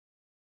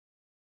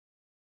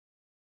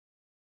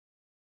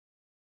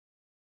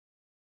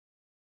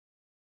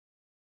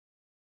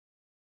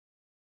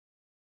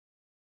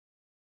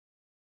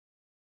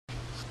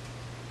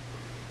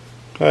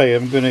Hi,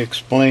 I'm going to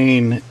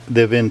explain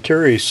the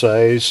Venturi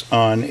size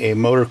on a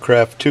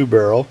Motorcraft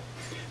 2-barrel,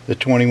 the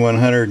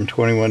 2100 and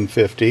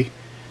 2150.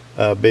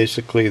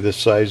 Basically the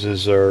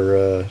sizes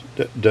are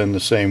done the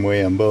same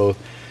way on both.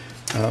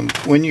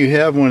 When you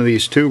have one of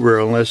these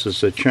 2-barrel, unless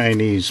it's a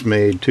Chinese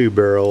made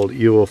 2-barrel,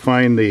 you will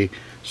find the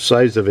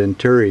size of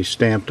Venturi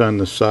stamped on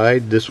the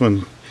side. This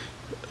one,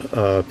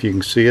 if you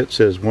can see it,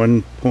 says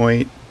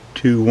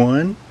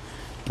 1.21.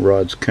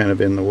 Rod's kind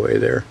of in the way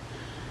there.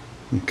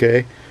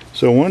 Okay.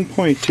 So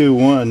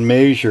 1.21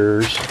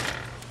 measures,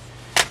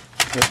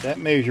 that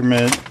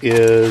measurement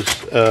is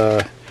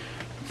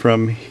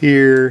from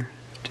here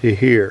to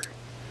here.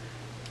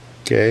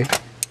 Okay,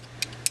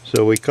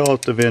 so we call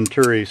it the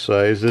Venturi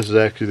size. This is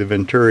actually the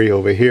Venturi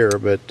over here,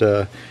 but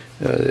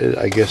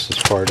I guess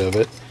it's part of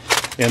it.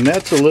 And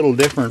that's a little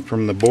different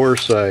from the bore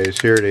size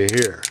here to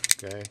here.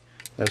 Okay,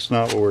 that's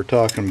not what we're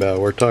talking about.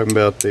 We're talking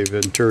about the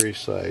Venturi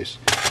size.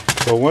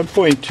 So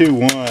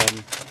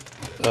 1.21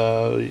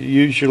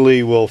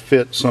 usually will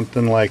fit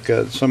something like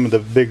some of the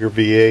bigger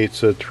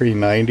V8s, a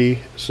 390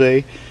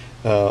 say.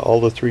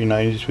 All the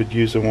 390s would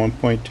use a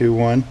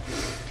 1.21.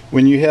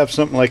 When you have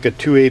something like a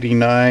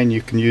 289,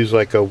 you can use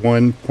like a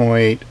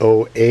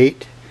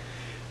 1.08,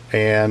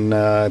 and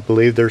I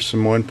believe there's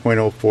some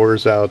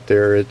 1.04s out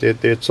there.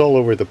 It's all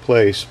over the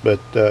place,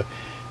 but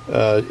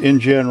in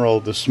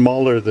general, the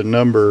smaller the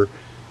number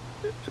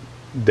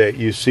that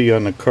you see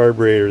on the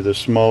carburetor, the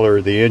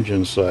smaller the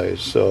engine size.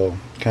 So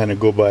kind of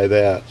go by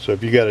that. So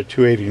if you got a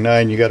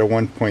 289, you got a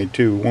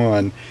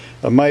 1.21,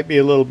 it might be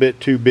a little bit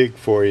too big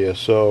for you,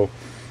 so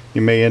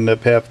you may end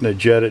up having to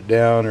jet it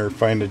down or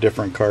find a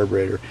different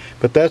carburetor.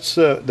 But that's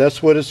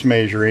what it's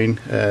measuring,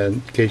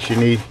 in case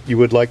you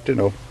would like to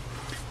know.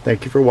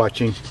 Thank you for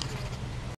watching.